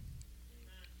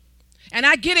 And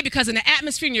I get it because in the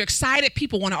atmosphere and you're excited,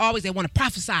 people want to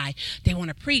prophesy. They want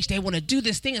to preach. They want to do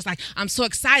this thing. It's like, I'm so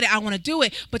excited. I want to do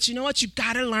it. But you know what? You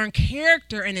got to learn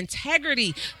character and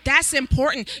integrity. That's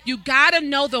important. You got to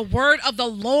know the word of the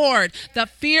Lord, the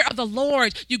fear of the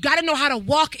Lord. You got to know how to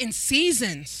walk in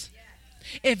seasons.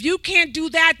 If you can't do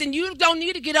that, then you don't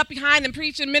need to get up behind and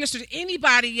preach and minister to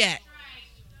anybody yet.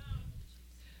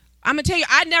 I'm going to tell you,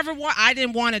 I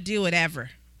didn't want to do it ever.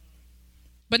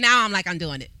 But now I'm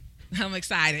doing it. I'm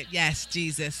excited. Yes,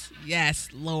 Jesus. Yes,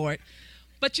 Lord.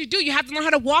 But you have to learn how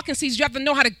to walk in seasons. You have to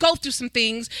know how to go through some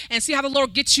things and see how the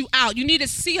Lord gets you out. You need to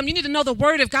see him. You need to know the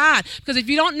word of God. Because if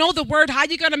you don't know the word, how are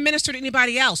you going to minister to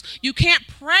anybody else? You can't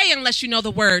pray unless you know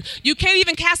the word. You can't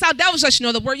even cast out devils unless you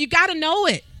know the word. You got to know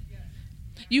it.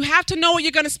 You have to know what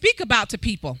you're going to speak about to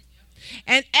people.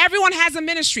 And everyone has a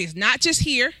ministry. It's not just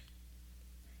here.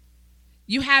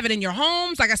 You have it in your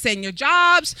homes, like I said, in your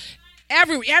jobs.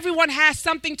 Everyone has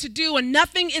something to do, and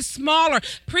nothing is smaller.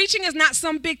 Preaching is not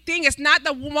some big thing. It's not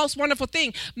the most wonderful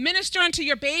thing. Ministering to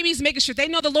your babies, making sure they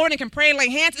know the Lord and can pray and lay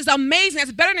hands is amazing.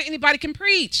 That's better than anybody can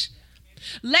preach.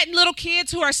 Letting little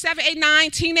kids who are 7, 8,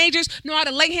 9, teenagers know how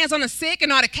to lay hands on the sick and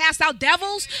know how to cast out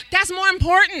devils, that's more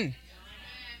important.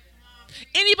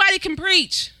 Anybody can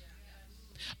preach.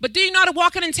 But do you know how to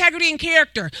walk in integrity and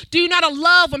character? Do you know how to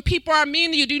love when people are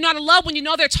mean to you? Do you know how to love when you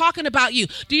know they're talking about you?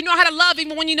 Do you know how to love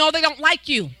even when you know they don't like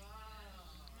you?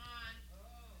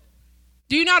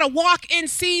 Do you know how to walk in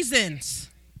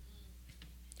seasons?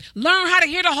 Learn how to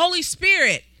hear the Holy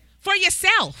Spirit for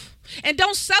yourself. And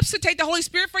don't substitute the Holy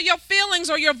Spirit for your feelings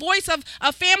or your voice of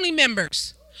family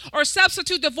members. Or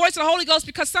substitute the voice of the Holy Ghost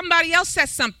because somebody else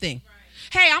says something.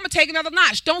 Hey, I'm going to take another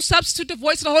notch. Don't substitute the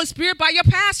voice of the Holy Spirit by your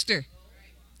pastor.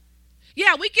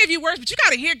 Yeah, we give you words, but you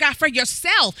got to hear God for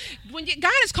yourself.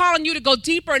 God is calling you to go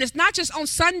deeper, and it's not just on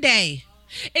Sunday.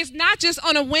 It's not just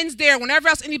on a Wednesday or whenever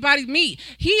else anybody meet.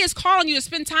 He is calling you to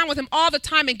spend time with him all the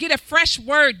time and get a fresh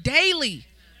word daily.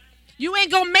 You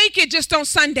ain't going to make it just on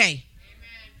Sunday.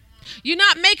 You're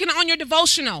not making it on your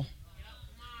devotional.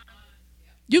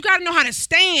 You got to know how to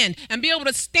stand and be able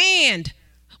to stand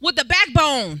with the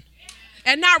backbone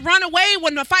and not run away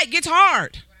when the fight gets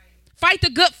hard. Fight the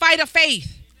good fight of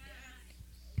faith.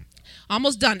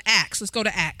 Almost done. Acts. Let's go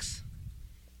to Acts.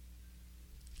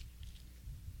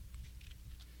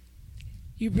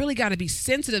 You really got to be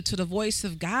sensitive to the voice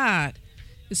of God.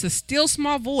 It's a still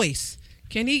small voice.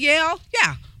 Can he yell?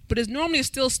 Yeah, but it's normally a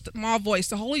still small voice.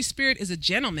 The Holy Spirit is a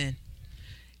gentleman.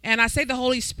 And I say the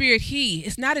Holy Spirit, he.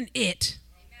 It's not an it.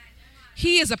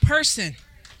 He is a person.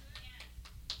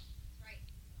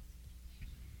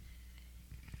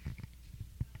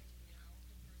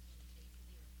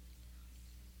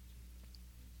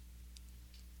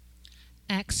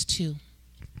 Acts 2.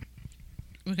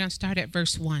 We're going to start at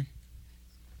verse 1.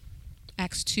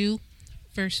 Acts 2,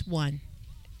 verse 1.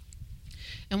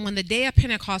 And when the day of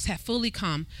Pentecost had fully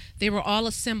come, they were all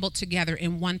assembled together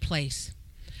in one place.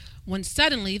 When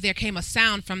suddenly there came a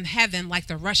sound from heaven like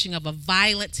the rushing of a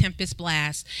violent tempest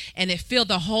blast, and it filled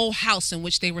the whole house in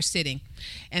which they were sitting.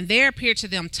 And there appeared to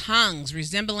them tongues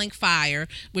resembling fire,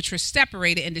 which were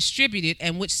separated and distributed,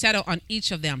 and which settled on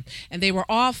each of them. And they were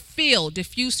all filled,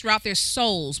 diffused throughout their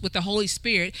souls with the Holy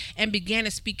Spirit, and began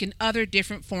to speak in other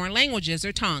different foreign languages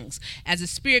or tongues, as the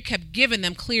Spirit kept giving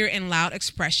them clear and loud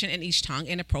expression in each tongue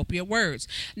in appropriate words.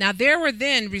 Now there were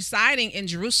then residing in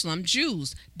Jerusalem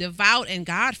Jews, devout and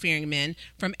God-fearing men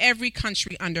from every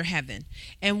country under heaven.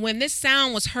 And when this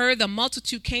sound was heard, the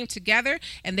multitude came together,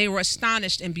 and they were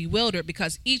astonished and bewildered,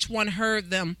 because each one heard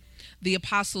them, the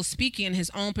apostles, speaking in his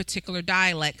own particular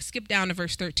dialect. Skip down to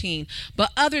verse 13.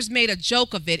 But others made a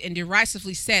joke of it and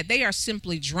derisively said, they are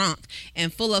simply drunk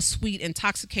and full of sweet,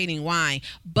 intoxicating wine.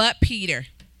 But Peter,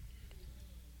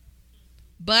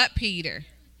 but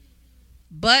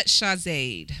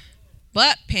Shazade,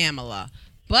 but Pamela,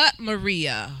 but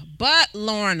Maria, but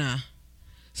Lorna,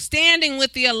 standing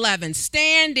with the 11,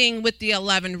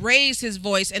 raised his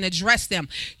voice and addressed them.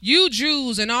 You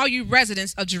Jews and all you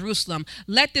residents of Jerusalem,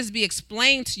 let this be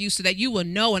explained to you so that you will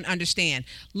know and understand.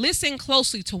 Listen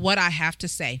closely to what I have to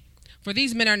say. For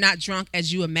these men are not drunk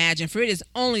as you imagine, for it is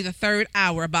only the third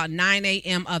hour, about 9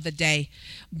 a.m. of the day.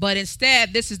 But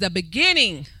instead, this is the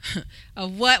beginning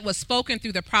of what was spoken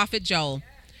through the prophet Joel.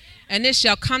 And this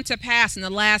shall come to pass in the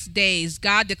last days,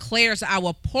 God declares, I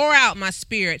will pour out my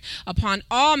spirit upon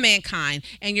all mankind,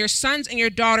 and your sons and your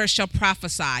daughters shall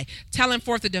prophesy, telling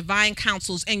forth the divine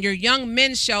counsels, and your young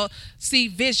men shall see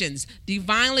visions,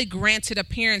 divinely granted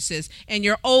appearances, and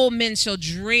your old men shall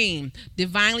dream,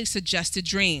 divinely suggested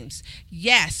dreams.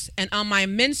 Yes, and on my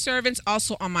men servants,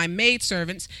 also on my maid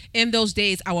servants, in those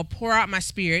days I will pour out my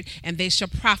spirit, and they shall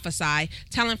prophesy,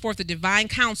 telling forth the divine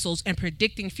counsels and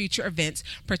predicting future events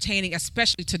pertaining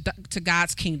especially to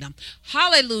God's kingdom.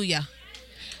 Hallelujah.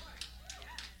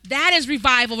 That is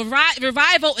revival.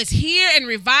 Revival is here and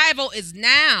revival is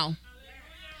now.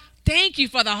 Thank you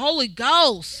for the Holy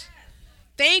Ghost.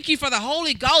 Thank you for the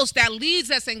Holy Ghost that leads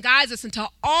us and guides us into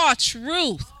all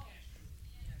truth.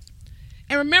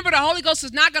 And remember, the Holy Ghost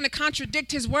is not going to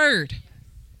contradict his word.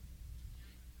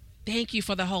 Thank you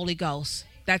for the Holy Ghost.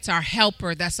 That's our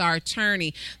helper. That's our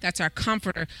attorney. That's our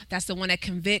comforter. That's the one that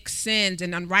convicts sins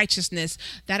and unrighteousness.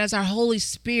 That is our Holy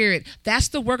Spirit. That's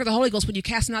the work of the Holy Ghost. When you're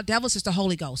casting out devils, it's the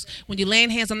Holy Ghost. When you're laying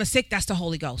hands on the sick, that's the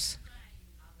Holy Ghost.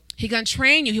 He's going to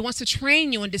train you. He wants to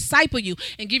train you and disciple you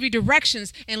and give you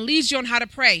directions and lead you on how to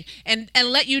pray and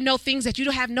let you know things that you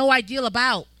don't have no idea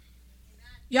about.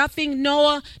 Y'all think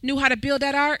Noah knew how to build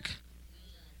that ark?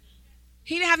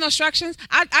 He didn't have no instructions.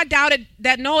 I doubted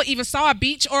that Noah even saw a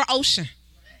beach or ocean.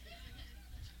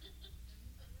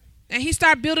 And he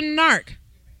started building an ark.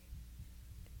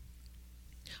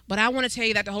 But I want to tell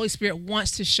you that the Holy Spirit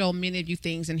wants to show many of you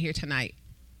things in here tonight.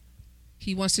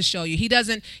 He wants to show you. He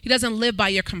doesn't live by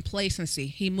your complacency.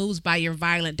 He moves by your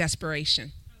violent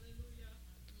desperation.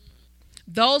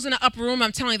 Those in the upper room,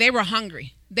 I'm telling you, they were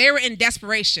hungry. They were in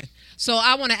desperation. So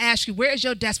I want to ask you, where is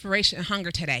your desperation and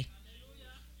hunger today?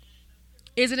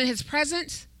 Is it in his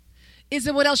presence? Is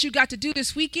it what else you got to do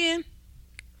this weekend?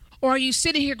 Or are you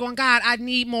sitting here going, God, I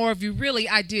need more of you. Really,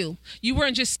 I do. You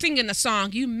weren't just singing the song.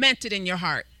 You meant it in your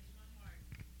heart.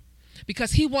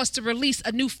 Because he wants to release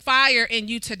a new fire in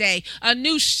you today. A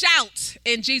new shout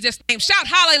in Jesus' name. Shout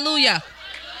hallelujah.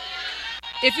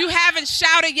 If you haven't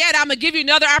shouted yet, I'm going to give you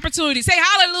another opportunity. Say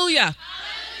hallelujah.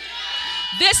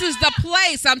 This is the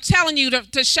place, I'm telling you,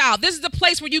 to shout. This is the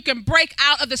place where you can break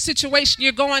out of the situation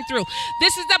you're going through.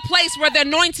 This is the place where the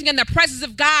anointing and the presence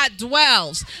of God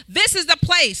dwells. This is the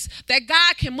place that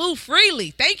God can move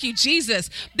freely. Thank you, Jesus.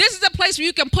 This is the place where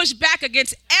you can push back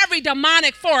against every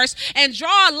demonic force and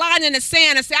draw a line in the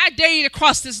sand and say, I dare you to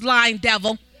cross this line,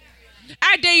 devil.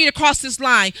 I dare you to cross this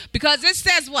line. Because it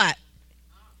says what?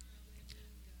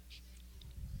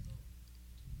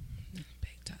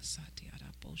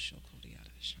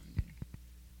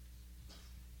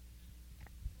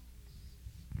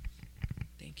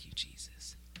 Thank you,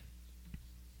 Jesus.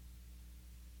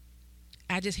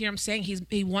 I just hear him saying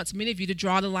he wants many of you to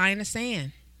draw the line in the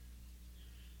sand.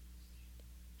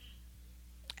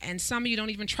 And some of you don't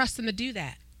even trust him to do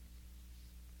that.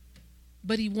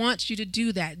 But he wants you to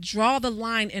do that. Draw the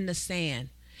line in the sand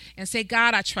and say,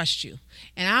 God, I trust you.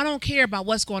 And I don't care about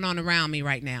what's going on around me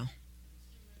right now.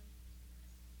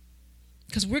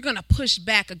 Because we're going to push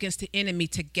back against the enemy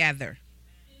together.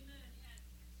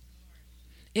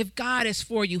 If God is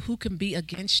for you, who can be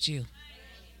against you?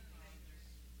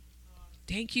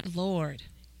 Thank you, Lord.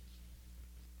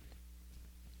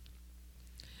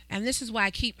 And this is why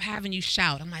I keep having you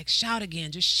shout. I'm like, shout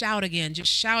again, just shout again,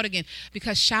 just shout again.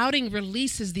 Because shouting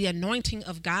releases the anointing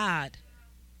of God.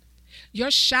 Your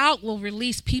shout will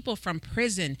release people from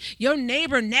prison. Your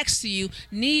neighbor next to you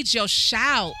needs your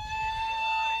shout.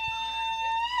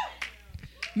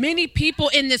 Many people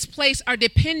in this place are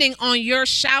depending on your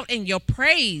shout and your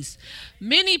praise.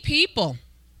 Many people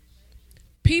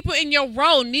in your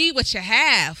row need what you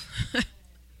have.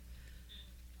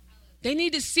 They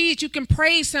need to see that you can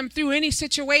praise him through any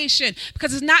situation,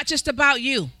 because it's not just about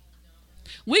you.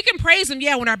 We can praise him,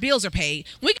 when our bills are paid.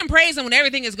 We can praise him when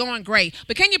everything is going great.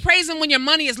 But can you praise him when your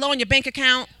money is low in your bank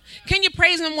account? Can you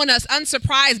praise him when an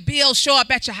unsurprised bills show up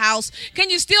at your house? Can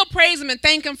you still praise him and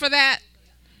thank him for that?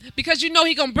 Because you know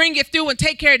he's going to bring you through and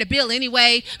take care of the bill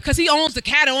anyway, because he owns the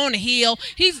cattle on the hill.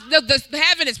 The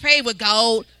heaven is paved with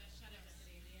gold.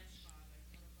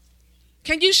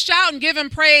 Can you shout and give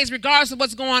him praise regardless of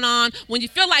what's going on? When you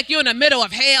feel like you're in the middle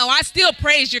of hell, I still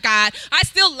praise you, God. I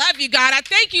still love you, God. I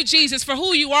thank you, Jesus, for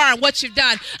who you are and what you've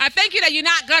done. I thank you that you're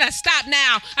not going to stop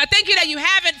now. I thank you that you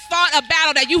haven't fought a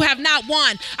battle that you have not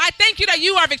won. I thank you that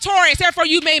you are victorious. Therefore,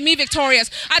 you made me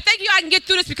victorious. I thank you I can get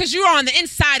through this because you are on the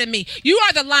inside of me. You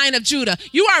are the Lion of Judah.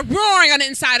 You are roaring on the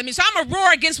inside of me. So I'm going to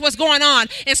roar against what's going on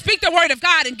and speak the word of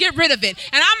God and get rid of it.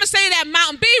 And I'm going to say that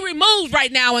mountain, be removed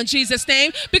right now in Jesus'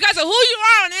 name, because of who you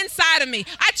are on the inside of me.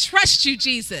 I trust you,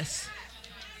 Jesus.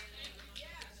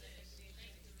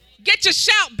 Get your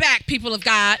shout back, people of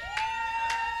God.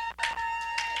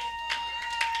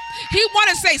 He want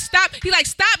to say stop. He like,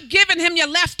 stop giving him your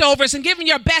leftovers and giving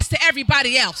your best to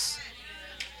everybody else.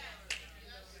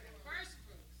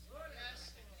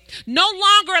 No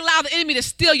longer allow the enemy to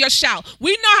steal your shout.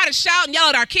 We know how to shout and yell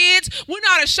at our kids. We know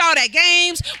how to shout at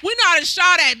games. We know how to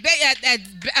shout at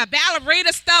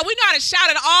ballerina stuff. We know how to shout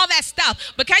at all that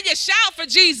stuff. But can you shout for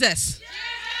Jesus?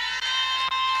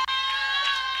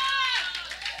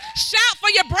 Shout for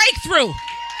your breakthrough.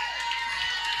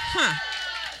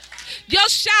 Your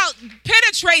shout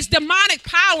penetrates demonic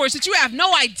powers that you have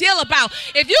no idea about.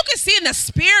 If you can see in the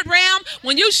spirit realm,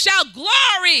 when you shout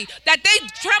glory, that they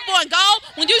tremble and go.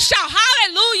 When you shout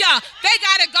hallelujah, they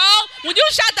got to go. When you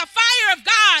shout the fire of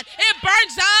God, it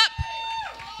burns up.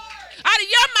 Out of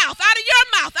your mouth, out of your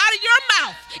mouth, out of your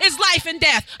mouth is life and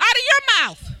death. Out of your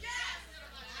mouth.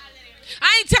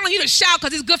 I ain't telling you to shout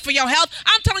because it's good for your health.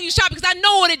 I'm telling you to shout because I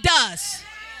know what it does.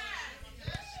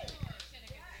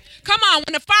 Come on,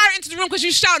 when the fire enters the room because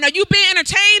you shouting, are you being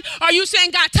entertained? Or are you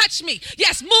saying, God, touch me?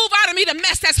 Yes, move out of me the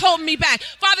mess that's holding me back.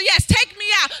 Father, yes, take me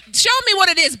out. Show me what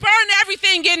it is. Burn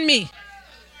everything in me.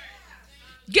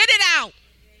 Get it out.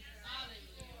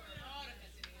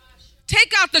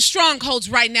 Take out the strongholds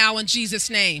right now in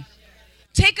Jesus' name.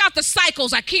 Take out the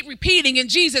cycles I keep repeating in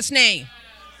Jesus' name.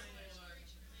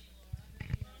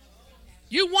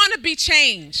 You want to be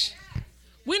changed.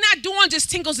 We're not doing just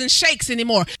tinkles and shakes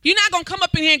anymore. You're not going to come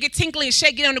up in here and get tinkly and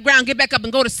shake, get on the ground, get back up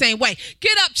and go the same way.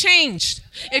 Get up changed.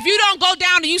 If you don't go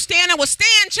down and you stand up, well,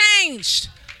 stand changed.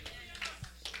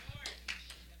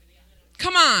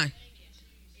 Come on.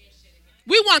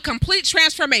 We want complete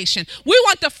transformation. We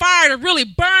want the fire to really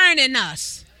burn in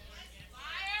us.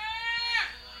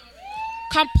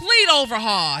 Complete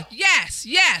overhaul. Yes,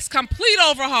 yes, complete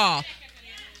overhaul.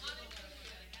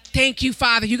 Thank you,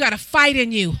 Father. You got a fight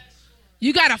in you.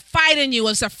 You got a fight in you.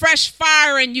 It's a fresh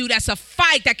fire in you. That's a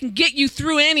fight that can get you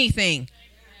through anything.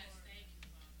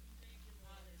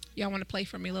 Y'all want to play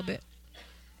for me a little bit?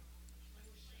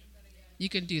 You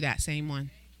can do that same one.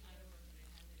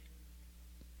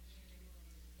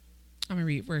 I'm going to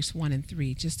read verse 1 and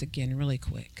 3 just again really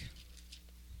quick.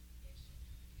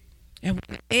 And when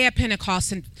the day of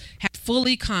Pentecost had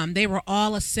fully come, they were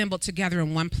all assembled together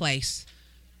in one place.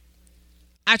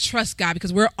 I trust God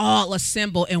because we're all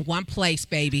assembled in one place,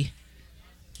 baby.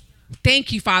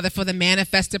 Thank you, Father, for the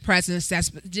manifested presence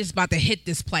that's just about to hit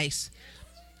this place.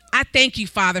 I thank you,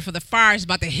 Father, for the fire is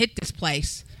about to hit this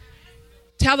place.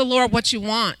 Tell the Lord what you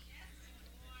want.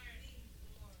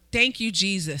 Thank you,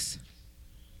 Jesus.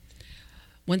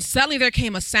 When suddenly there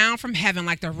came a sound from heaven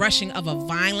like the rushing of a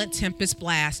violent tempest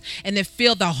blast, and it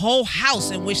filled the whole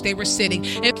house in which they were sitting.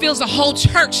 It fills the whole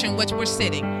church in which we're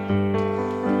sitting.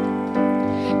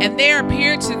 And there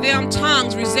appeared to them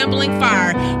tongues resembling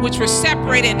fire, which were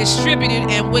separated and distributed,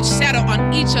 and which settled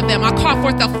on each of them. I call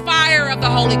forth the fire of the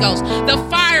Holy Ghost, the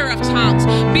fire of tongues.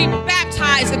 Be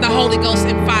baptized in the Holy Ghost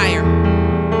and fire.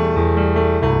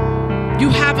 You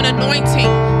have an anointing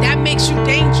that makes you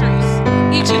dangerous,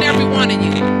 each and every one of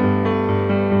you.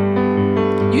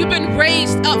 You've been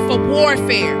raised up for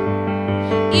warfare,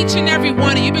 each and every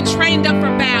one of you. You've been trained up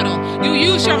for battle. You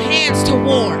use your hands to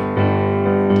war.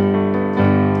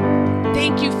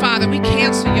 Thank you, Father. We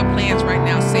cancel your plans right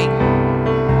now,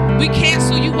 Satan. We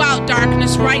cancel you out,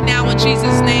 darkness, right now in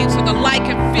Jesus' name so the light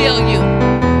can fill you.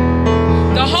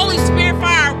 The Holy Spirit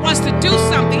fire wants to do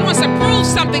something. He wants to prove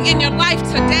something in your life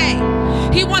today.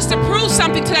 He wants to prove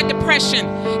something to that depression.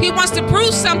 He wants to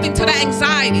prove something to that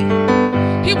anxiety.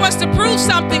 He wants to prove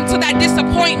something to that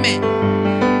disappointment.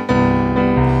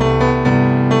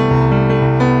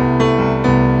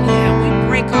 Yeah, we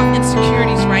break off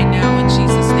insecurities right now in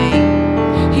Jesus'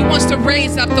 name. He wants to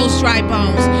raise up those dry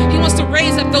bones. He wants to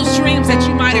raise up those dreams that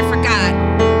you might have forgot.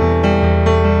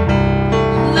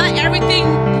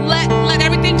 Let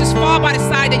everything just fall by the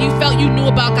side that you felt you knew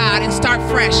about God and start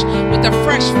fresh with a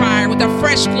fresh fire, with a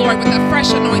fresh glory, with a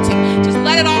fresh anointing. Just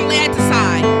let it all lay at the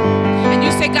side. And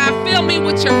you say, God, fill me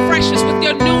with your freshness, with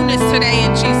your newness today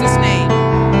in Jesus' name.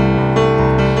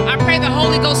 I pray the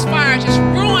Holy Ghost fire just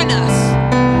ruin us.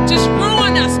 Just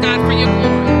ruin us, God, for your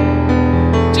glory.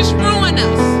 Just ruin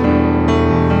us.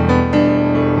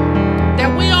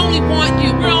 That we only want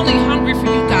you. We're only hungry for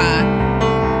you, God.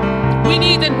 We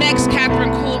need the next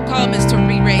Catherine Coleman's to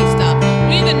be raised up.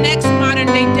 We need the next modern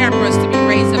day Deborahs to be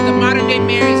raised up. The modern day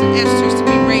Marys and Esthers to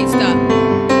be raised up.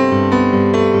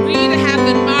 We need to have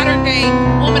the modern day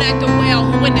woman at the well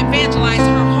who went and evangelized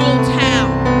her whole town.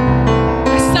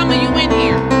 There's some of you in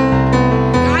here.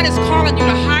 God is calling you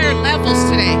to higher levels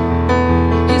today.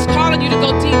 He's calling you to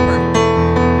go deeper.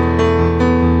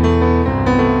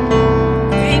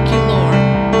 Thank you, Lord.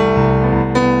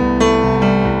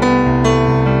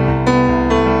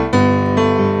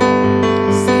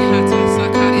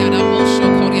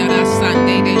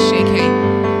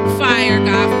 Fire,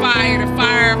 God, fire, the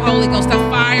fire of Holy Ghost, the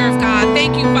fire of God.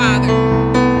 Thank you, Father.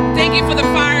 Thank you for the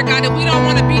fire, God, that we don't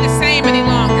want to be the same any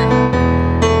longer.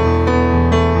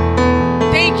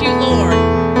 Thank you, Lord.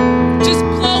 Just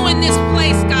blow in this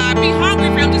place, God. Be hungry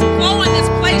for Him. Just blow in this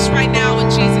place right now in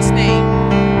Jesus' name.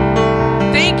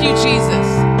 Thank you, Jesus.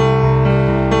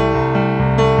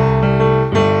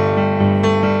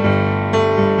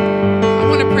 I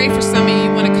want to pray for some of you.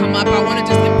 You want to come up. I want to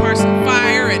just impart some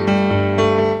fire, and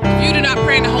if you do not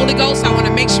pray in the Holy Ghost, I want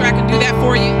to make sure I can do that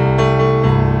for you.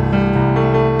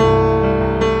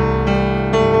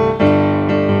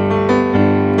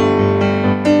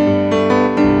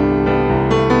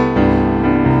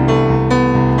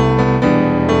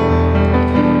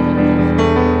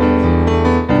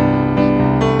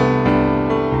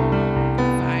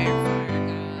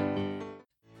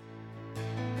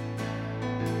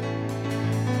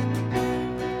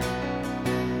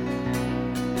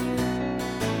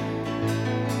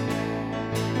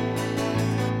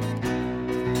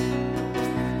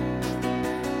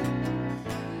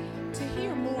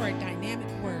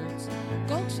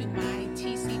 Go to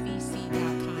mytcbc.com.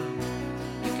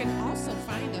 You can also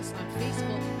find us on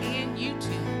Facebook and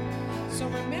YouTube. So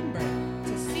remember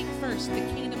to seek first the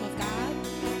kingdom of God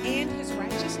and His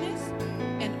righteousness,